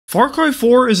Far Cry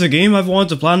 4 is a game I've wanted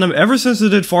to platinum ever since I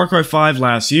did Far Cry 5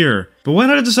 last year, but when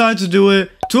I decided to do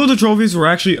it, 2 of the trophies were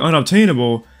actually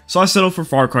unobtainable, so I settled for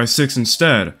Far Cry 6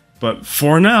 instead. But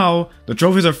for now, the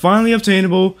trophies are finally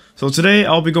obtainable, so today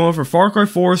I'll be going for Far Cry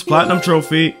 4's Platinum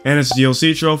Trophy and its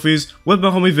DLC trophies with my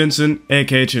homie Vincent,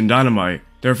 aka ChinDynamite.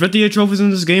 There are 58 trophies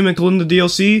in this game including the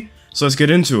DLC, so let's get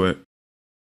into it.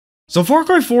 So Far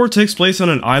Cry 4 takes place on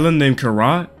an island named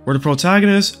Karat, where the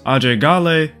protagonist, Ajay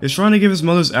Gale, is trying to give his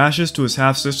mother's ashes to his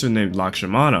half-sister named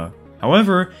Lakshmana.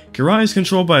 However, Karat is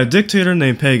controlled by a dictator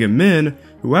named Pagan Min,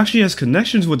 who actually has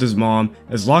connections with his mom,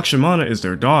 as Lakshmana is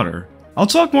their daughter. I'll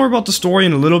talk more about the story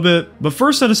in a little bit, but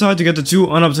first I decided to get the 2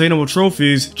 unobtainable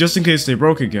trophies just in case they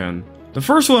broke again. The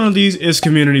first one of these is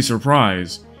Community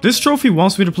Surprise. This trophy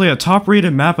wants me to play a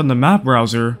top-rated map in the map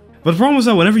browser, but the problem was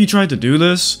that whenever you tried to do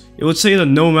this, it would say that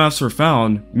no maps were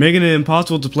found, making it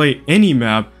impossible to play any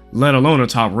map, let alone a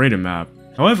top-rated map.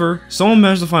 However, someone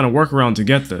managed to find a workaround to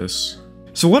get this.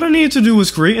 So what I needed to do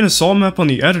was create an assault map on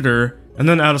the editor, and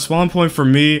then add a spawn point for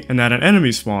me and add an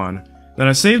enemy spawn. Then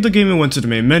I saved the game and went to the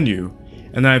main menu.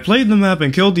 And then I played the map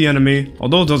and killed the enemy,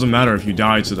 although it doesn't matter if you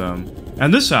die to them.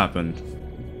 And this happened.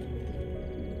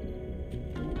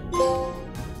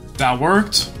 That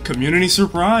worked! Community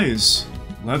surprise!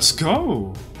 Let's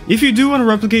go! If you do want to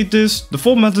replicate this, the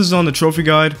full method is on the trophy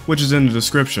guide, which is in the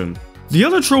description. The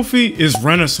other trophy is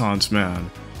Renaissance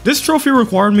Man. This trophy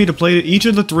required me to play each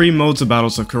of the 3 modes of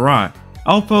Battles of Karat: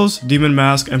 Outpost, Demon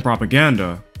Mask, and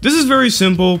Propaganda. This is very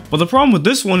simple, but the problem with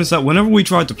this one is that whenever we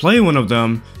tried to play one of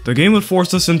them, the game would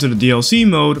force us into the DLC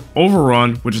mode,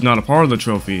 Overrun, which is not a part of the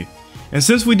trophy. And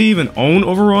since we didn't even own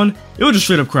Overrun, it would just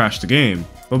straight up crash the game.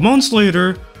 But months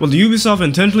later, whether Ubisoft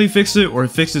intentionally fixed it or it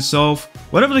fixed itself,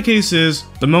 whatever the case is,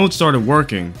 the mode started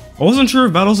working. I wasn't sure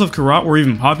if Battles of Karat were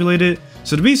even populated,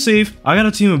 so to be safe, I got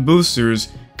a team of boosters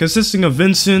consisting of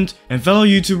Vincent and fellow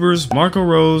YouTubers Marco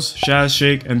Rose, Shaz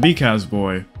Shake, and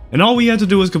BKazBoy. And all we had to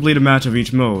do was complete a match of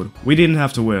each mode. We didn't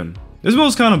have to win. This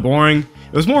mode's kinda boring.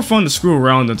 It was more fun to screw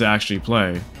around than to actually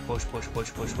play. Push.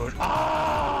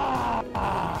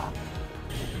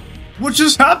 What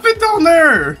just happened down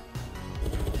there?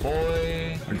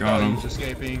 Boy, I got him. He's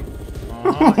escaping.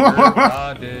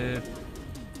 Oh, you're dead.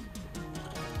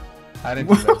 I didn't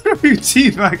do that. What are you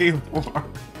teabagging for?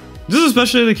 This is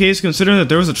especially the case considering that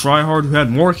there was a tryhard who had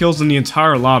more kills than the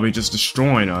entire lobby just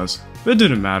destroying us. But it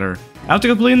didn't matter. After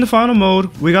completing the final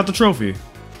mode, we got the trophy.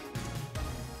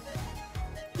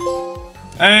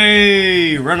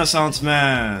 Hey, Renaissance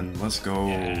Man, let's go.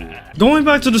 Yeah. Going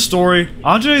back to the story,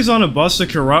 Ajay is on a bus to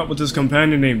Karat with his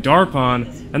companion named Darpan,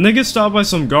 and they get stopped by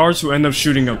some guards who end up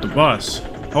shooting up the bus.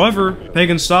 However,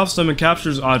 Pagan stops them and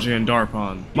captures Ajay and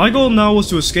Darpan. My goal now was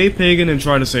to escape Pagan and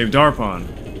try to save Darpan.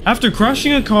 After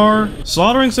crashing a car,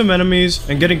 slaughtering some enemies,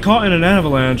 and getting caught in an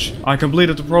avalanche, I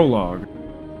completed the prologue.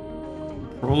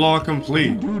 Prologue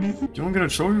complete. You don't get a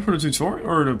trophy for the tutorial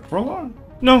or the prologue?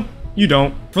 No, you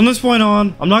don't. From this point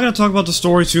on, I'm not going to talk about the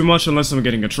story too much unless I'm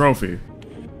getting a trophy.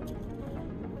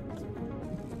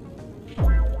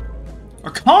 A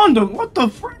condom? What the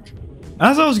frick?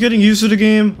 As I was getting used to the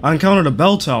game, I encountered a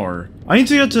bell tower. I need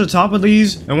to get to the top of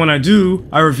these, and when I do,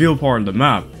 I reveal part of the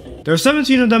map. There are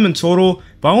 17 of them in total,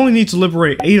 but I only need to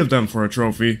liberate 8 of them for a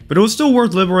trophy, but it was still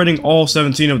worth liberating all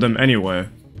 17 of them anyway.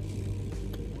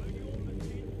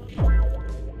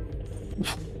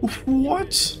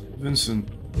 What? Vincent.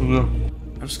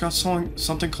 I just got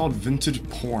something called vintage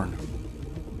porn.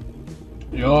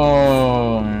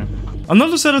 Yo.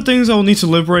 Another set of things I will need to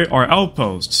liberate are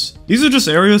outposts. These are just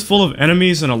areas full of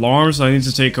enemies and alarms that I need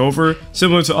to take over,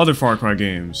 similar to other Far Cry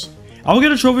games. I will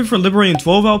get a trophy for liberating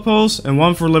 12 outposts and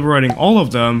 1 for liberating all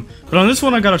of them, but on this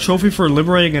one I got a trophy for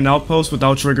liberating an outpost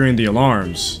without triggering the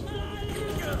alarms.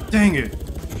 Dang it.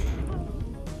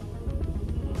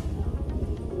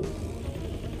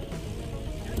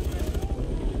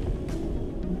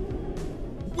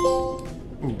 Ooh,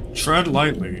 tread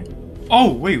lightly.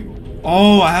 Oh, wait.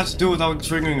 Oh, I had to do it without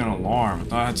triggering an alarm. I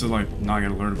thought I had to, like, not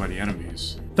get alerted by the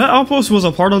enemies. That outpost was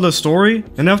a part of the story,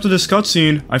 and after this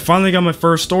cutscene, I finally got my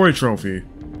first story trophy.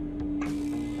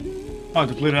 Oh, I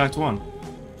completed Act 1.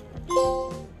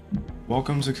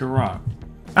 Welcome to Karat.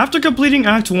 After completing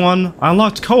Act 1, I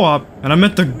unlocked co-op, and I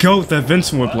met the GOAT that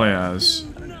Vincent would play as.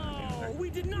 No, we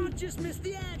did not just miss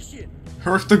the action.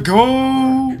 Herc the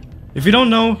GOAT! If you don't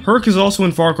know, Herc is also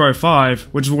in Far Cry 5,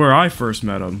 which is where I first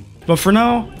met him. But for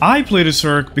now, I played as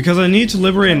Herc because I need to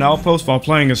liberate an outpost while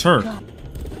playing as Herc.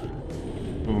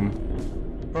 Boom.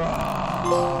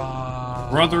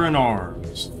 Brother in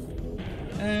arms.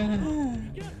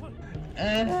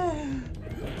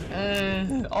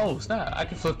 Oh snap, I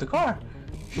can flip the car.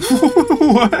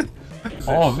 What?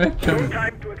 Oh, No victim.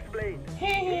 time to explain.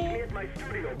 Meet me at my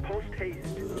studio post haste.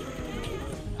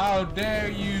 How dare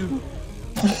you?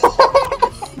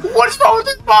 What is wrong with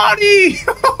his body?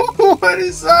 What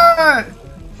is that?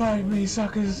 Fight me,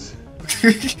 suckers.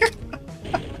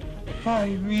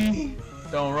 Fight me.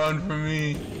 Don't run from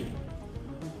me.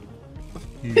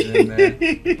 He's in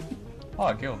there. Oh,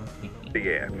 I killed him.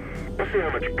 Yeah. We'll see how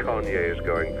much Kanye is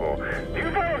going for. Do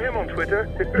you follow him on Twitter?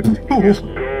 He is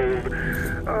gold.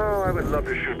 Oh, I would love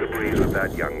to shoot the breeze with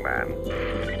that young man.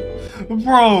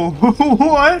 Bro,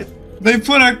 what? They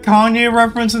put a Kanye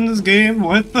reference in this game?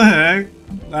 What the heck?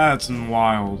 That's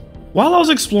wild. While I was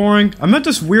exploring, I met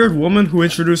this weird woman who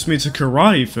introduced me to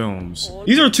karate films.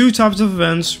 These are two types of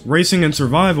events, racing and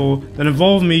survival, that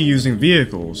involve me using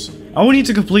vehicles. I will need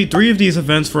to complete 3 of these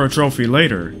events for a trophy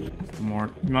later. More.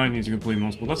 You might need to complete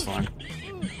multiple, that's fine.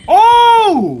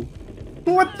 Oh!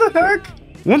 What the heck?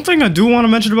 One thing I do want to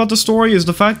mention about the story is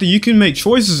the fact that you can make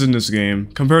choices in this game,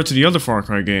 compared to the other Far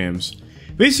Cry games.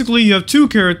 Basically, you have 2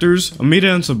 characters,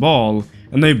 Amita and Sabal,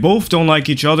 and they both don't like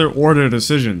each other or their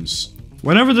decisions.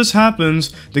 Whenever this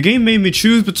happens, the game made me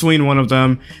choose between one of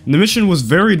them, and the mission was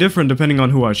very different depending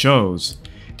on who I chose.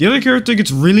 The other character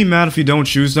gets really mad if you don't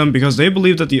choose them because they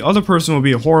believe that the other person will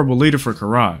be a horrible leader for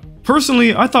Karat.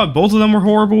 Personally, I thought both of them were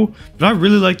horrible, but I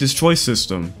really like this choice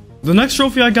system. The next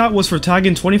trophy I got was for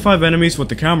tagging 25 enemies with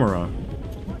the camera.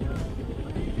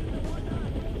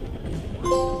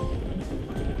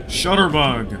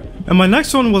 Shutterbug. And my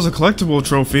next one was a collectible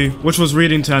trophy, which was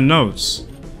reading 10 notes.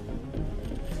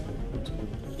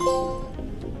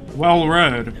 Well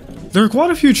read. There are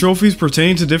quite a few trophies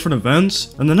pertaining to different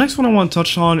events, and the next one I want to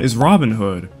touch on is Robin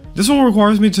Hood. This one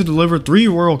requires me to deliver 3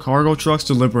 royal cargo trucks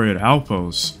to liberated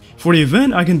outposts. For the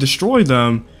event, I can destroy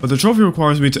them, but the trophy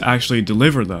requires me to actually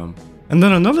deliver them. And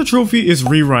then another trophy is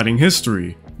rewriting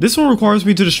history. This one requires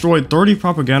me to destroy 30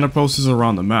 propaganda posters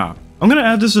around the map. I'm gonna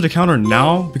add this to the counter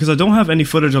now because I don't have any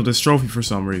footage of this trophy for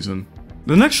some reason.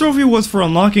 The next trophy was for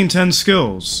unlocking 10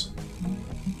 skills.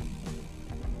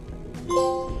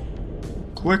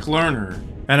 Quick Learner.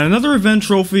 And another event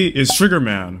trophy is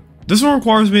Triggerman. This one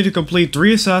requires me to complete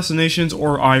 3 assassinations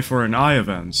or eye for an eye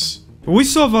events. But we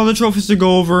still have other trophies to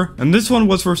go over, and this one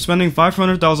was for spending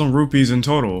 500,000 rupees in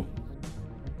total.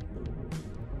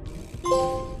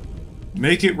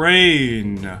 Make it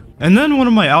rain. And then one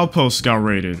of my outposts got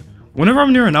raided. Whenever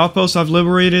I'm near an outpost I've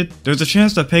liberated, there's a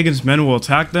chance that Pagan's men will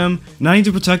attack them, and I need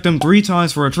to protect them 3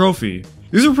 times for a trophy.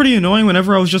 These are pretty annoying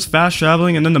whenever I was just fast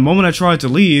traveling and then the moment I tried to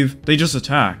leave, they just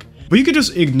attack. But you can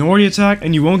just ignore the attack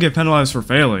and you won't get penalized for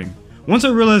failing. Once I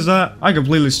realized that, I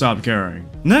completely stopped caring.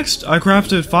 Next, I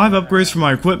crafted 5 upgrades for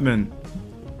my equipment.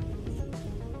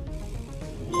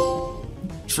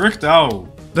 Tricked out.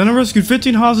 Then I rescued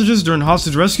 15 hostages during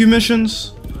hostage rescue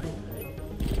missions.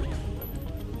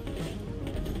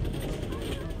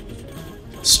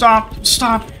 Stop!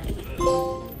 Stop!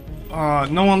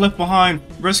 No one left behind.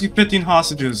 Rescued 15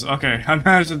 hostages. Okay, I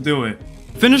managed to do it.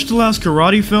 Finished the last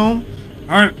karate film.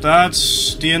 Alright,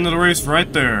 that's the end of the race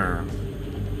right there.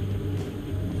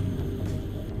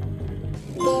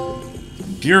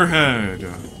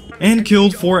 Gearhead. And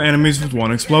killed 4 enemies with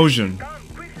 1 explosion.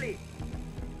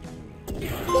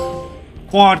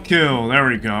 Quad kill, there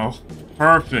we go.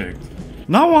 Perfect.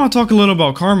 Now I want to talk a little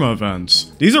about karma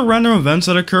events. These are random events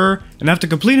that occur, and after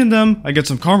completing them, I get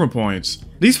some karma points.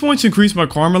 These points increase my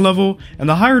karma level, and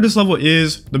the higher this level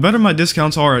is, the better my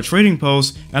discounts are at trading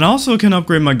posts, and I also can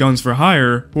upgrade my guns for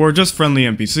hire, who are just friendly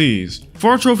NPCs.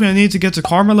 For a trophy I need to get to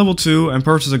karma level 2 and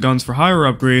purchase a guns for hire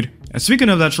upgrade, and speaking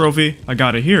of that trophy, I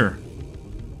got it here.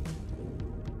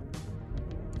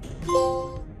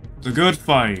 The Good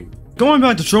Fight. Going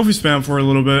back to trophy spam for a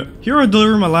little bit, here I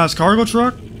deliver my last cargo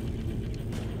truck.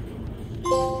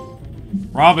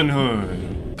 Robin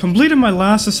Hood. Completed my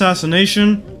last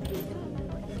assassination.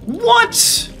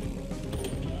 What?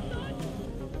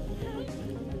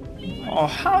 Oh,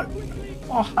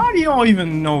 how do y'all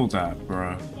even know that,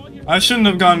 bruh? I shouldn't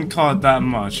have gotten caught that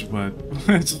much, but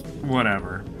it's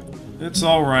whatever. It's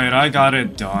alright, I got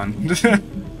it done.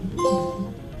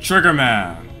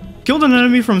 Triggerman. Killed an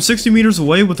enemy from 60 meters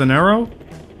away with an arrow.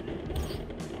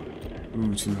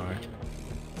 Ooh, too high.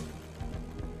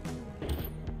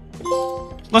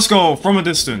 Let's go, from a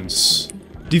distance.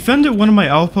 Defended one of my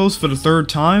outposts for the 3rd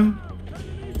time.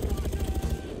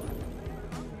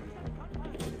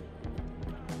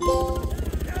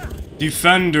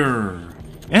 Defender.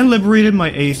 And liberated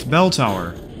my 8th bell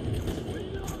tower.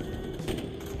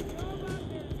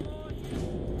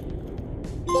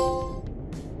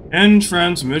 End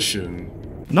transmission.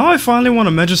 Now I finally want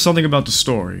to mention something about the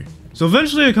story. So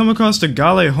eventually I come across the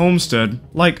Gale homestead,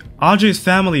 like Ajay's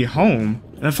family home,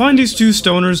 and I find these two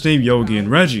stoners named Yogi and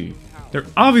Reggie. They're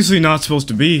obviously not supposed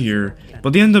to be here,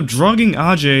 but they end up drugging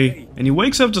Ajay, and he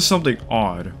wakes up to something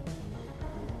odd.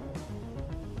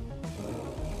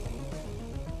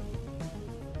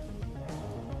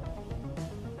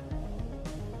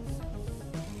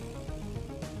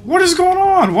 What is going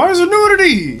on? Why is there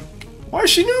nudity? Why is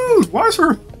she nude? Why is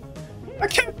her... I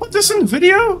can't put this in the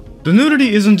video. The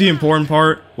nudity isn't the important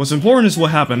part, what's important is what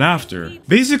happened after.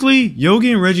 Basically,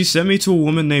 Yogi and Reggie sent me to a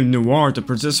woman named Noir to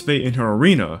participate in her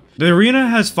arena. The arena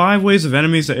has 5 waves of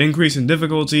enemies that increase in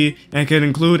difficulty and can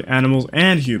include animals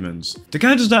and humans. The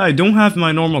catch is that I don't have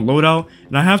my normal loadout,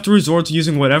 and I have to resort to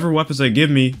using whatever weapons they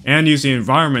give me and use the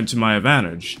environment to my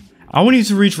advantage. I will need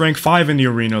to reach rank 5 in the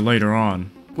arena later on.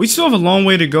 We still have a long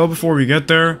way to go before we get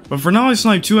there, but for now I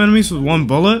sniped 2 enemies with 1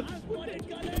 bullet.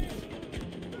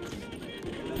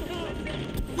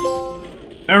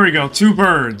 There we go, 2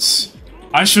 birds.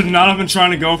 I should not have been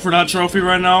trying to go for that trophy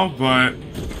right now, but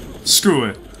screw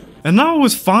it. And now I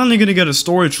was finally gonna get a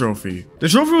story trophy. The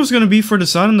trophy was gonna be for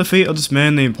deciding the fate of this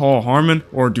man named Paul Harmon,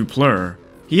 or Dupleur.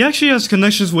 He actually has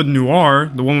connections with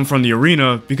Noir, the woman from the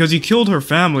arena, because he killed her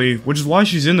family, which is why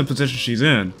she's in the position she's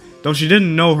in, though she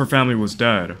didn't know her family was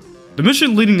dead. The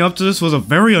mission leading up to this was a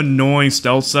very annoying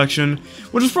stealth section,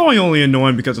 which is probably only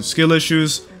annoying because of skill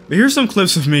issues, but here's some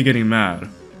clips of me getting mad.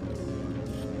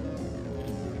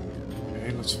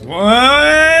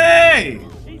 Hey!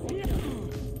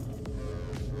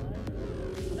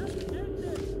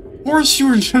 Of course you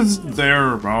were just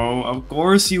there, bro. Of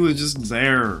course you was just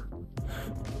there.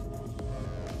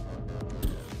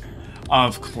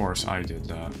 Of course I did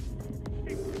that.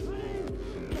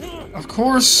 Of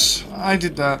course I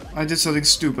did that. I did something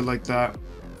stupid like that.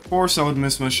 Of course I would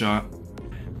miss my shot.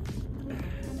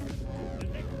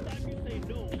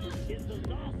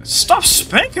 Stop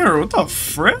spanking her! What the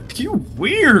frick? You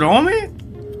weird, homie!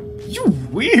 You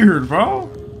weird, bro!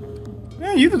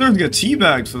 Man, you deserve to get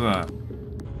teabagged for that.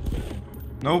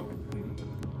 Nope.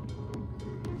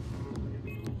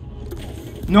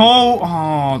 No!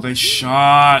 Oh, they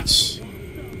shot.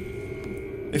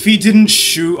 If he didn't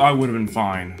shoot, I would have been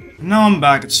fine. Now I'm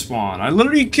back at spawn. I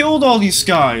literally killed all these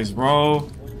guys, bro.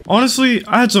 Honestly,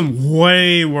 I had some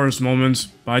way worse moments,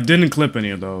 but I didn't clip any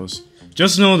of those.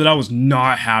 Just know that I was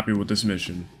not happy with this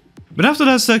mission. But after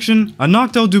that section, I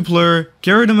knocked out Dupleur,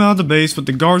 carried him out of the base with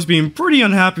the guards being pretty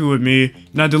unhappy with me,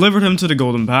 and I delivered him to the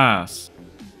Golden Path.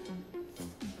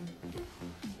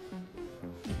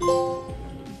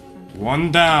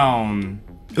 One down.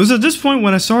 It was at this point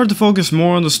when I started to focus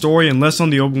more on the story and less on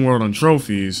the open world and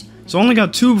trophies, so I only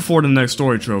got 2 before the next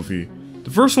story trophy.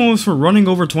 The first one was for running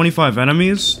over 25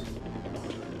 enemies.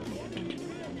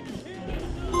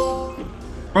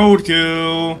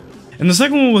 Roadkill. And the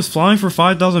second one was flying for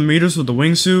 5,000 meters with the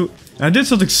wingsuit, and I did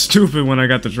something stupid when I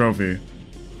got the trophy.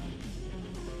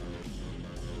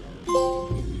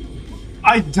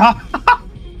 I died.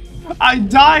 I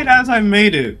died as I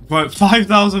made it, but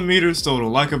 5,000 meters total,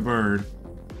 like a bird.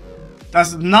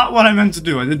 That's not what I meant to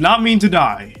do. I did not mean to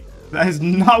die. That is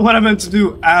not what I meant to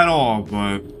do at all,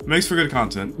 but makes for good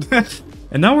content.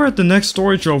 And now we're at the next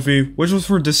story trophy, which was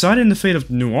for deciding the fate of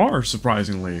Noir,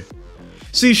 surprisingly.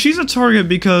 See, she's a target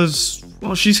because,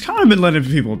 well, she's kind of been letting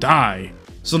people die.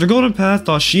 So the Golden Path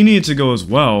thought she needed to go as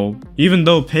well, even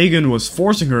though Pagan was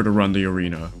forcing her to run the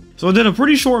arena. So I did a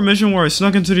pretty short mission where I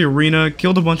snuck into the arena,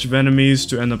 killed a bunch of enemies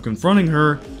to end up confronting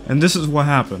her, and this is what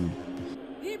happened.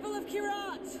 People of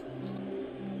Kirat,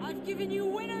 I've given you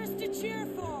winners to cheer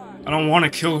for. I don't want to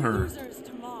kill her. Losers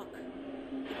to mock, but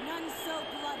none so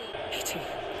bloody. Pity,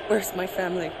 where's my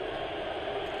family?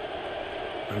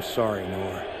 I'm sorry,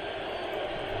 Noor.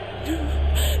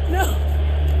 No.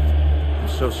 I'm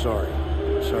so sorry.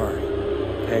 Sorry.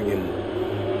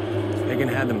 Pagan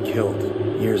had them killed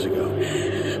years ago.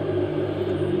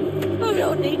 I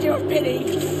don't need your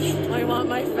pity. I want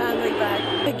my family back.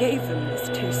 I gave them this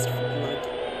taste for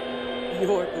blood.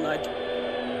 Your blood.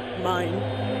 Mine.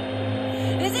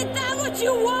 Isn't that what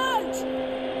you want?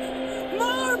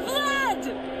 More blood!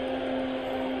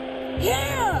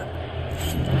 Here!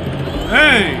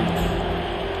 Hey!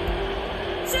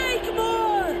 Take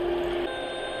more!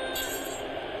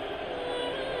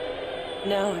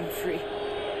 Now I'm free.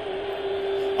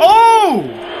 Oh!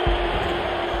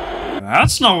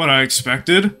 That's not what I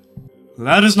expected.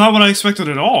 That is not what I expected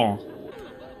at all.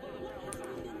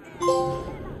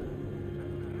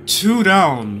 2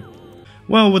 down.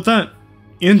 Well, with that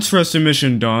interesting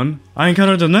mission done, I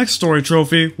encountered the next story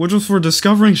trophy, which was for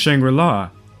discovering Shangri-La.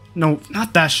 No,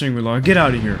 not that Shangri-La, get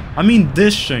out of here. I mean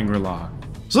this Shangri-La.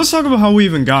 So let's talk about how we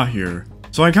even got here.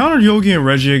 So I encountered Yogi and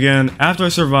Reggie again after I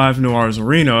survived Noir's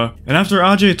arena, and after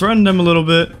Ajay threatened them a little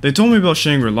bit, they told me about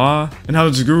Shangri-La, and how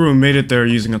the guru made it there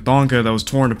using a thonka that was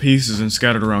torn to pieces and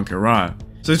scattered around Kirat.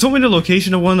 So they told me the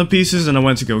location of one of the pieces and I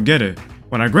went to go get it.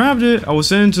 When I grabbed it, I was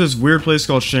sent into this weird place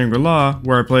called Shangri-La,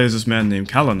 where I play as this man named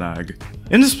Kalanag.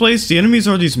 In this place, the enemies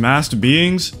are these masked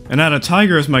beings, and I had a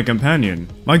tiger as my companion.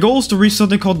 My goal is to reach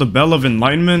something called the Bell of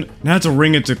Enlightenment, and I had to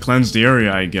ring it to cleanse the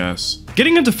area, I guess.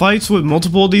 Getting into fights with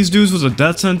multiple of these dudes was a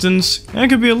death sentence, and it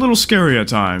could be a little scary at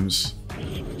times.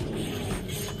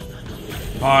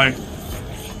 Bye.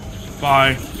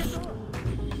 Bye.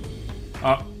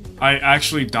 I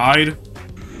actually died?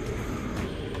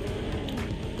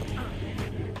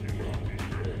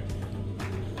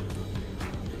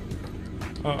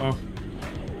 Uh-oh.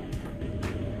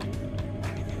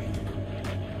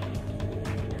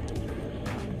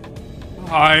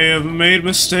 I have made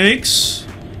mistakes.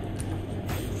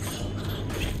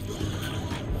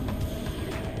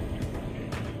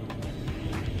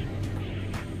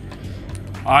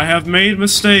 I have made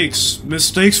mistakes.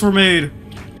 Mistakes were made.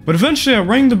 But eventually I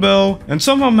rang the bell and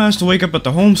somehow managed to wake up at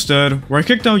the homestead where I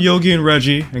kicked out Yogi and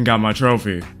Reggie and got my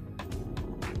trophy.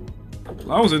 That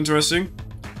was interesting.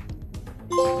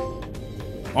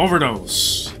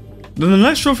 Overdose. Then the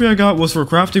next trophy I got was for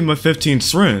crafting my 15th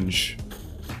syringe.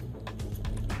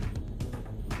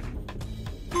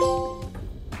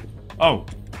 Oh,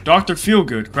 Dr.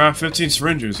 Feelgood, craft 15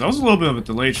 syringes. That was a little bit of a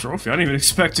delayed trophy. I didn't even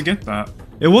expect to get that.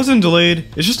 It wasn't delayed,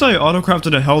 it's just that I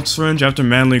auto-crafted a health syringe after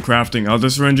manually crafting other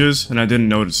syringes, and I didn't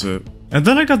notice it. And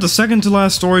then I got the second to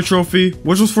last story trophy,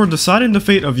 which was for deciding the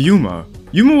fate of Yuma.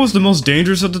 Yuma was the most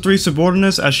dangerous of the three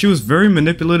subordinates as she was very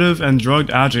manipulative and drugged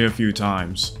Ajay a few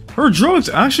times. Her drugs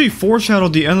actually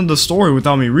foreshadowed the end of the story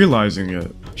without me realizing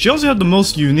it. She also had the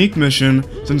most unique mission,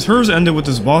 since hers ended with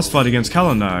this boss fight against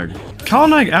Kalanag.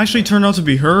 Kalanag actually turned out to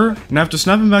be her, and after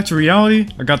snapping back to reality,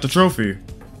 I got the trophy.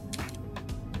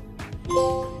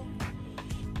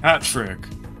 Hat trick.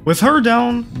 With her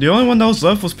down, the only one that was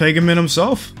left was Pagan Min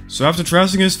himself, so after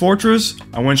trashing his fortress,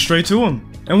 I went straight to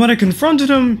him. And when I confronted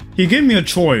him, he gave me a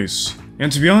choice,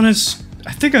 and to be honest,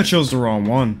 I think I chose the wrong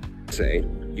one. Say,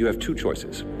 you have two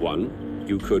choices. One,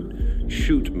 you could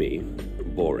shoot me,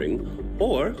 boring,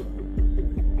 or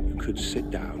you could sit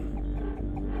down,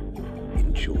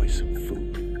 enjoy some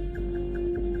food,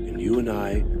 and you and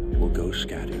I will go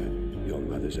scatter your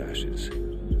mother's ashes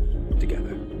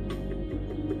together.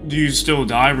 Do you still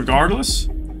die regardless?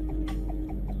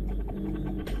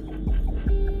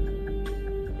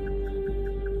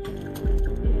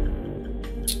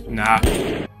 Nah.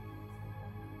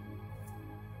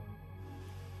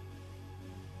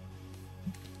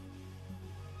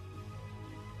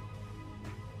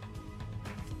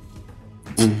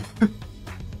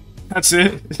 That's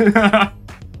it.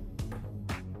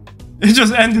 It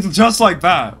just ended just like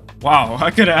that. Wow,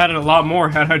 I could have added a lot more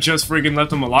had I just freaking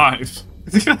left him alive.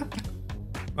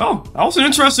 Oh, that was an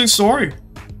interesting story.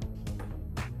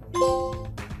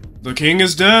 The king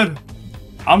is dead.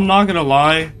 I'm not gonna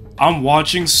lie, I'm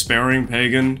watching Sparing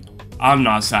Pagan. I'm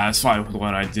not satisfied with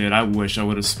what I did. I wish I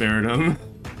would have spared him.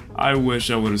 I wish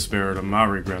I would have spared him. I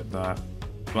regret that.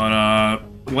 But,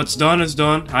 what's done is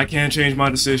done. I can't change my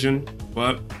decision.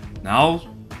 But, now,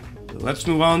 let's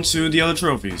move on to the other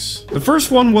trophies. The first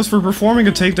one was for performing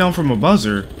a takedown from a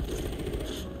buzzer.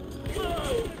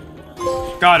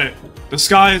 Got it. The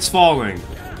sky is falling.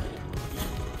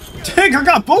 Dang, I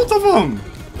got both of them!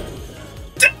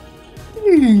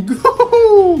 Dang!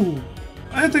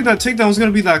 I didn't think that takedown was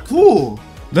gonna be that cool.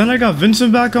 Then I got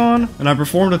Vincent back on, and I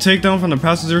performed a takedown from the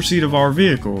passenger seat of our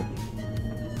vehicle.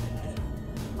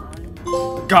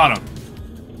 Got him.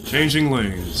 Changing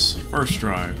lanes. First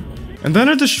try. And then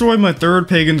I destroyed my third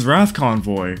Pagan's Wrath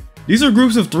convoy. These are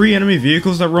groups of 3 enemy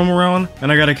vehicles that roam around,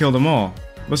 and I gotta kill them all.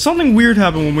 But something weird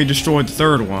happened when we destroyed the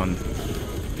third one.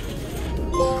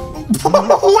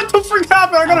 What the frick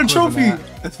happened? I got a trophy!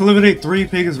 Eliminate 3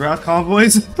 Pagan's Wrath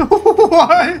convoys?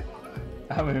 What?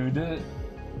 I mean, we did it.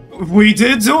 We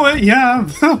did do it, yeah.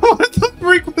 What the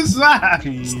freak was that?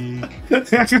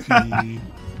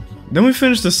 Then we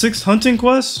finished the 6th hunting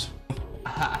quest.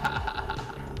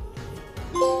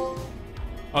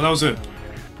 Oh, that was it.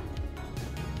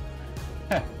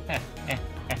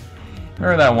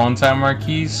 Remember that one time,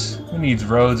 Marquise? Who needs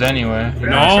roads anyway?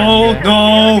 No!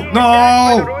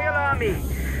 The Royal Army.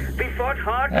 We fought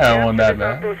hard. Yeah, I won that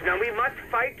bad. Now we must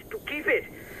fight to keep it.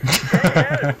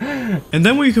 And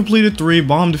then we completed 3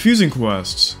 bomb defusing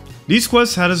quests. These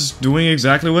quests had us doing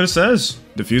exactly what it says,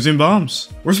 defusing bombs.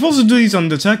 We're supposed to do these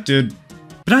undetected,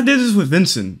 but I did this with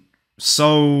Vincent.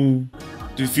 So,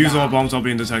 defuse all bombs while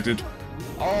being detected.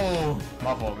 Oh,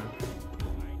 my fault, man.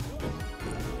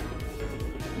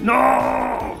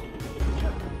 No!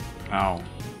 Ow.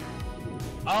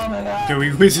 Oh my god! Can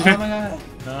we wizard Oh it? my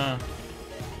god!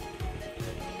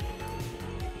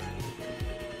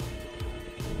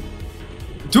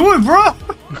 Do it, bro!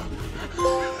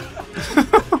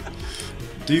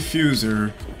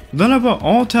 Diffuser. Then I bought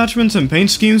all attachments and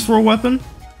paint schemes for a weapon.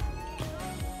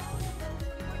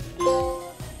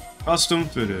 Custom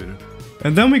fitted.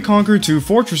 And then we conquered 2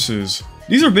 fortresses.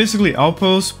 These are basically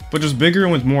outposts, but just bigger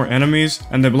and with more enemies,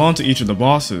 and they belong to each of the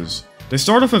bosses. They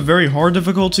start off at very hard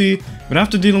difficulty, but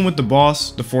after dealing with the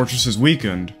boss, the fortress is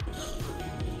weakened.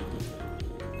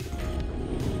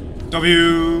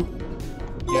 W.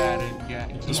 Got it.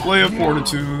 Display of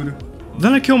fortitude.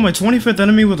 Then I killed my 25th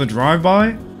enemy with a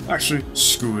drive-by. Actually,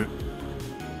 screw it.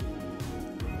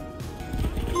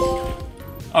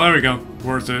 Oh, there we go.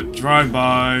 Worth it. Drive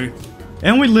by.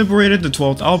 And we liberated the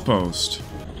 12th outpost.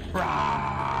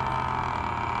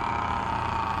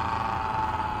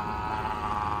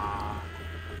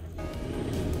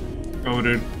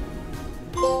 Coded.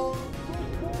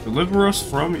 Deliver us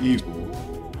from evil.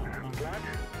 I'm glad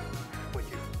for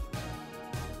you.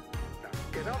 Now,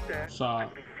 get up there Saw.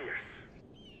 and be fierce.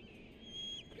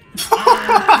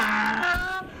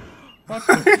 What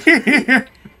the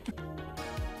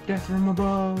Death from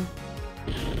above.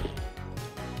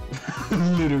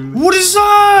 Literally. What is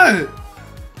that?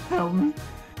 Help me.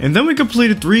 And then we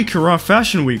completed 3 Kira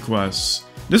Fashion Week quests.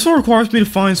 This one requires me to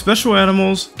find special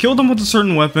animals, kill them with a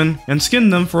certain weapon, and skin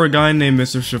them for a guy named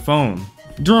Mr. Chiffon.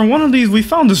 During one of these, we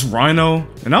found this rhino,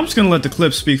 and I'm just gonna let the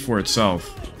clip speak for itself.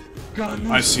 God,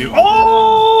 I see it.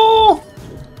 Oh!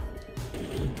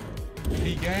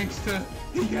 He gangsta.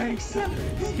 He gangsta.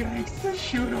 He gangsta.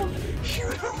 Shoot him.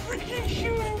 Shoot him. Freaking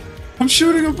shoot him. I'm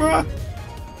shooting him, bro.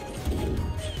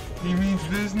 He means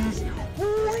business.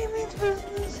 Oh, he means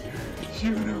business.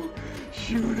 Shoot him.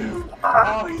 Shoot him.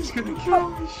 Oh, he's gonna kill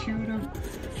me. Shoot him.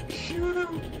 Shoot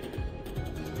him.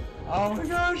 Oh my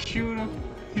gosh, shoot him.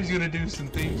 He's gonna do some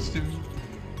things to me.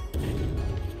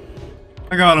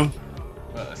 I got him.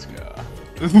 Let's go.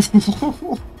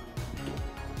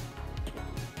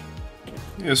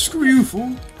 Yeah, screw you,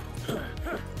 fool. Come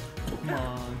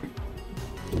on.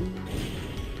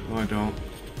 No, I don't.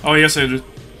 Oh, yes, I do.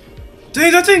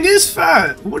 Dang, that thing is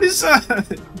fat! What is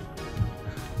that?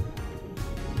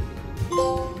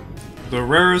 The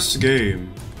rarest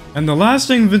game. And the last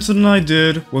thing Vincent and I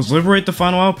did was liberate the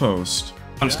final outpost.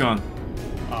 It's gone.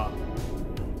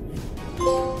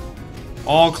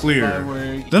 All clear.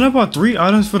 Firework. Then I bought 3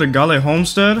 items for the Gale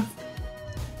homestead.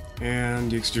 And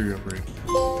the exterior upgrade.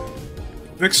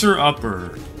 Fixer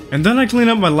upper. And then I cleaned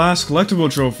up my last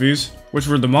collectible trophies, which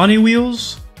were the money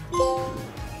wheels,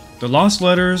 the lost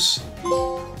letters,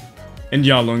 and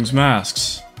Yalung's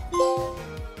masks.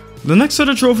 The next set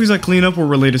of trophies I cleaned up were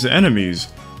related to enemies.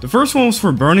 The first one was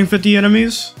for burning 50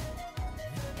 enemies.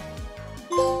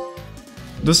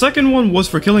 The second one was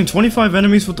for killing 25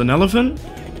 enemies with an elephant.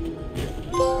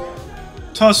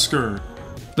 Tusker.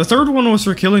 The third one was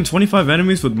for killing 25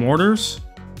 enemies with mortars.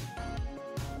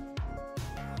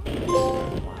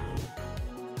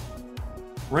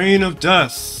 Reign of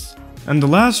Death. And the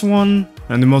last one,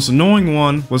 and the most annoying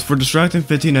one, was for distracting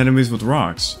 15 enemies with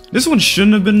rocks. This one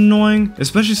shouldn't have been annoying,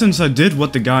 especially since I did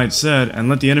what the guide said and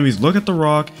let the enemies look at the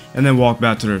rock and then walk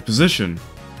back to their position.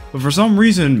 But for some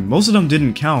reason, most of them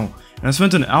didn't count, and I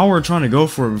spent an hour trying to go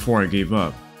for it before I gave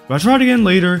up. But I tried again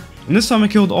later, and this time I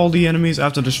killed all the enemies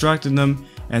after distracting them,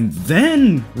 and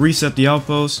then reset the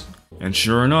outpost, and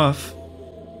sure enough...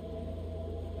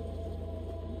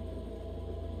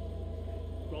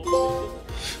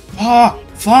 Ah,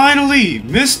 finally!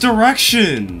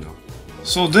 Misdirection!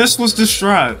 So this was the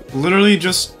strat. Literally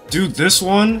just do this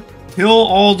one, kill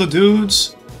all the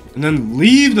dudes, and then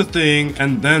leave the thing,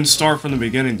 and then start from the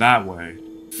beginning that way.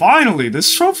 Finally,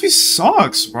 this trophy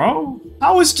sucks, bro.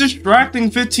 How is distracting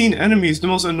 15 enemies the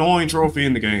most annoying trophy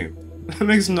in the game? That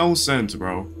makes no sense,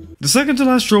 bro. The second to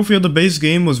last trophy of the base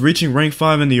game was reaching rank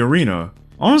 5 in the arena.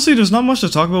 Honestly, there's not much to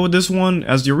talk about with this one,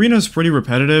 as the arena is pretty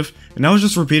repetitive, and I was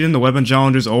just repeating the weapon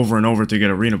challenges over and over to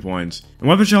get arena points. And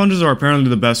weapon challenges are apparently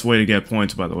the best way to get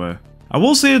points, by the way. I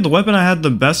will say that the weapon I had the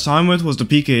best time with was the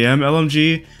PKM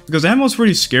LMG, because ammo is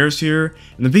pretty scarce here,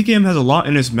 and the PKM has a lot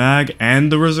in its mag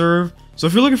and the reserve, so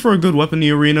if you're looking for a good weapon in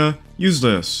the arena, use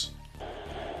this.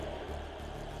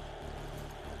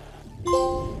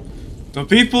 The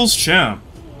People's Champ.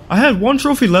 I had one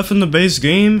trophy left in the base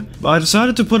game, but I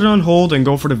decided to put it on hold and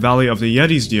go for the Valley of the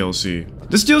Yetis DLC.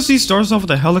 This DLC starts off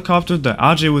with a helicopter that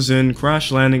Ajay was in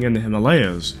crash landing in the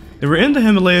Himalayas. They were in the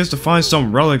Himalayas to find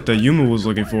some relic that Yuma was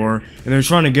looking for, and they were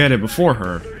trying to get it before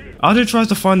her. Audrey tries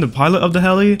to find the pilot of the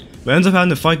heli, but ends up having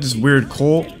to fight this weird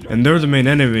cult, and they're the main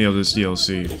enemy of this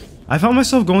DLC. I found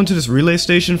myself going to this relay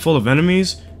station full of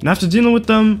enemies, and after dealing with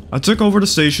them, I took over the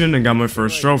station and got my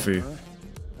first trophy.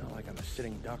 Not like I'm a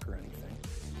sitting duck or anything.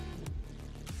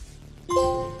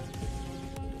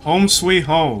 Home sweet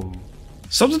home.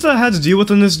 Something that I had to deal with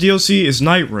in this DLC is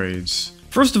night raids.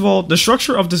 First of all, the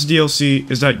structure of this DLC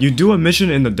is that you do a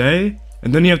mission in the day,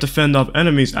 and then you have to fend off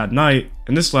enemies at night,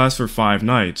 and this lasts for 5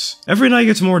 nights. Every night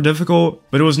gets more difficult,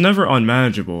 but it was never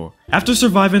unmanageable. After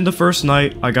surviving the first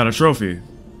night, I got a trophy.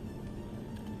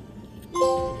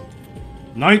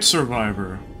 Night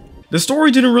Survivor. The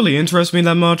story didn't really interest me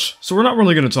that much, so we're not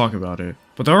really going to talk about it.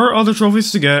 But there are other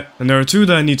trophies to get, and there are 2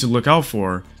 that I need to look out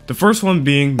for. The first one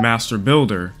being Master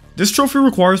Builder. This trophy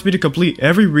requires me to complete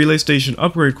every relay station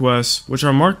upgrade quests, which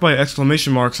are marked by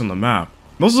exclamation marks on the map.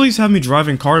 Most of these have me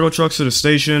driving cargo trucks to the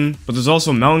station, but there's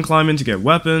also mountain climbing to get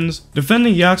weapons,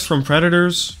 defending yaks from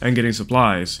predators, and getting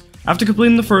supplies. After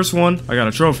completing the first one, I got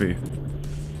a trophy.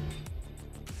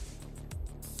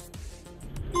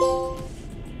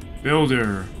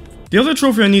 Builder. The other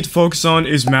trophy I need to focus on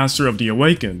is Master of the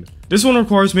Awakened. This one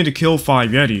requires me to kill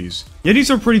 5 Yetis. Yetis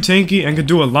are pretty tanky and can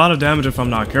do a lot of damage if I'm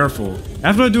not careful.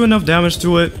 After I do enough damage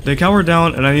to it, they cower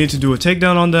down and I need to do a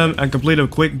takedown on them and complete a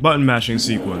quick button mashing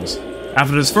sequence.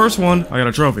 After this first one, I got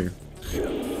a trophy.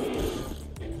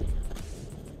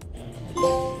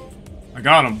 I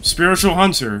got him. Spiritual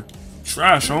Hunter.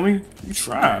 Trash, homie. You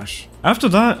trash. After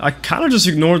that, I kinda just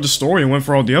ignored the story and went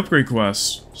for all the upgrade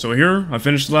quests. So here, I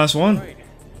finished the last one.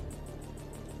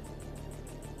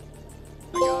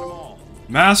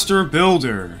 Master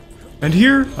Builder. And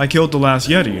here, I killed the last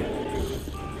Yeti.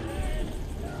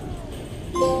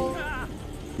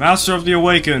 Master of the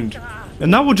Awakened. And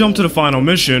now we'll jump to the final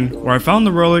mission, where I found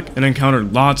the relic and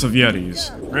encountered lots of Yetis.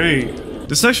 Great.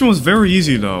 This section was very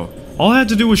easy though. All I had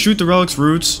to do was shoot the relic's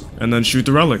roots, and then shoot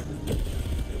the relic.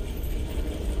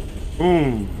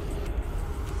 Boom.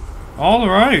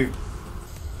 Alright.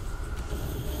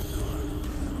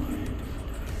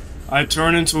 I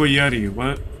turn into a Yeti.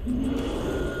 What?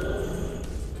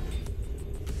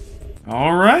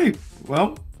 Alright.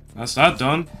 Well, that's that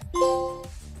done.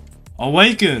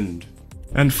 Awakened.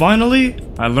 And finally,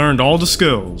 I learned all the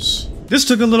skills. This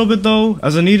took a little bit though,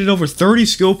 as I needed over 30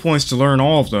 skill points to learn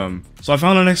all of them. So I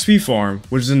found an XP farm,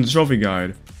 which is in the trophy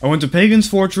guide. I went to Pagan's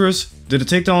Fortress, did a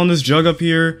takedown on this jug up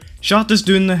here, shot this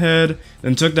dude in the head,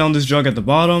 then took down this jug at the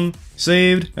bottom,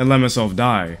 saved, and let myself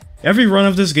die. Every run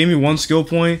of this gave me 1 skill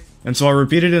point, and so I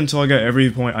repeated it until I got every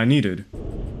point I needed.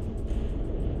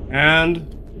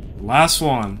 And last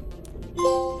one.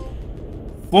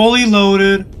 Fully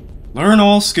loaded, learn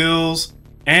all skills,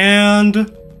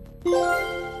 and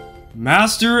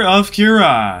Master of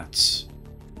Kirat.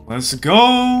 Let's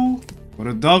go. What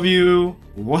a W.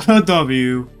 What a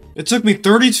W. It took me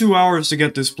 32 hours to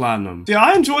get this platinum. See,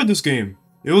 I enjoyed this game.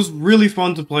 It was really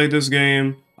fun to play this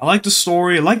game. I like the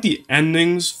story. I like the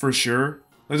endings for sure.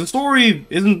 Like, the story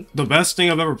isn't the best thing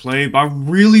I've ever played, but I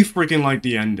really freaking like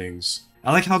the endings.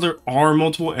 I like how there are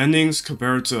multiple endings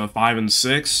compared to 5 and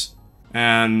 6.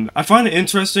 And I find it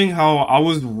interesting how I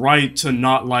was right to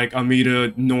not like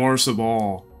Amita nor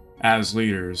Sabal as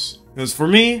leaders. Because for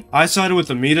me, I sided with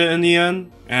Amita in the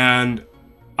end, and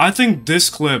I think this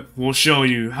clip will show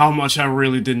you how much I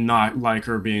really did not like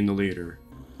her being the leader.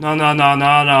 No,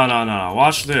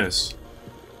 watch this.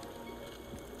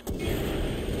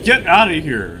 Get out of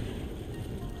here.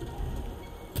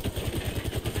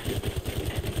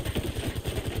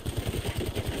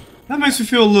 That makes me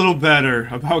feel a little better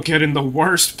about getting the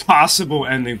worst possible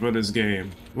ending for this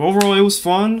game. But overall, it was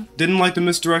fun. Didn't like the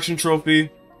misdirection trophy.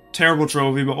 Terrible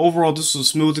trophy, but overall, this was a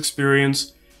smooth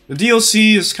experience. The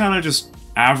DLC is kind of just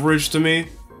average to me.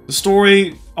 The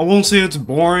story, I won't say it's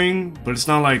boring, but it's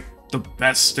not like the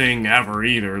best thing ever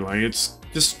either. Like, it's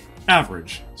just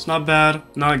average. It's not bad,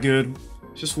 not good.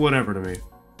 It's just whatever to me.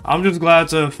 I'm just glad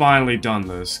to have finally done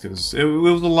this, because it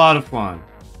was a lot of fun.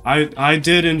 I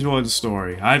did enjoy the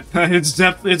story.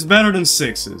 It's better than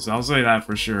 6's, I'll say that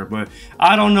for sure, but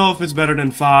I don't know if it's better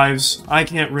than 5's. I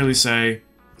can't really say,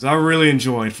 because I really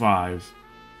enjoyed 5.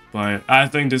 But I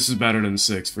think this is better than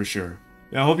 6 for sure.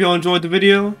 Yeah, I hope y'all enjoyed the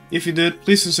video. If you did,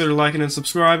 please consider liking and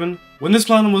subscribing. When this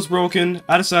platinum was broken,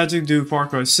 I decided to do Far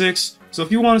Cry 6, so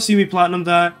if you want to see me platinum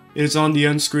that, it is on the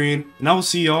end screen, and I will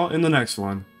see y'all in the next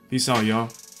one. Peace out, y'all.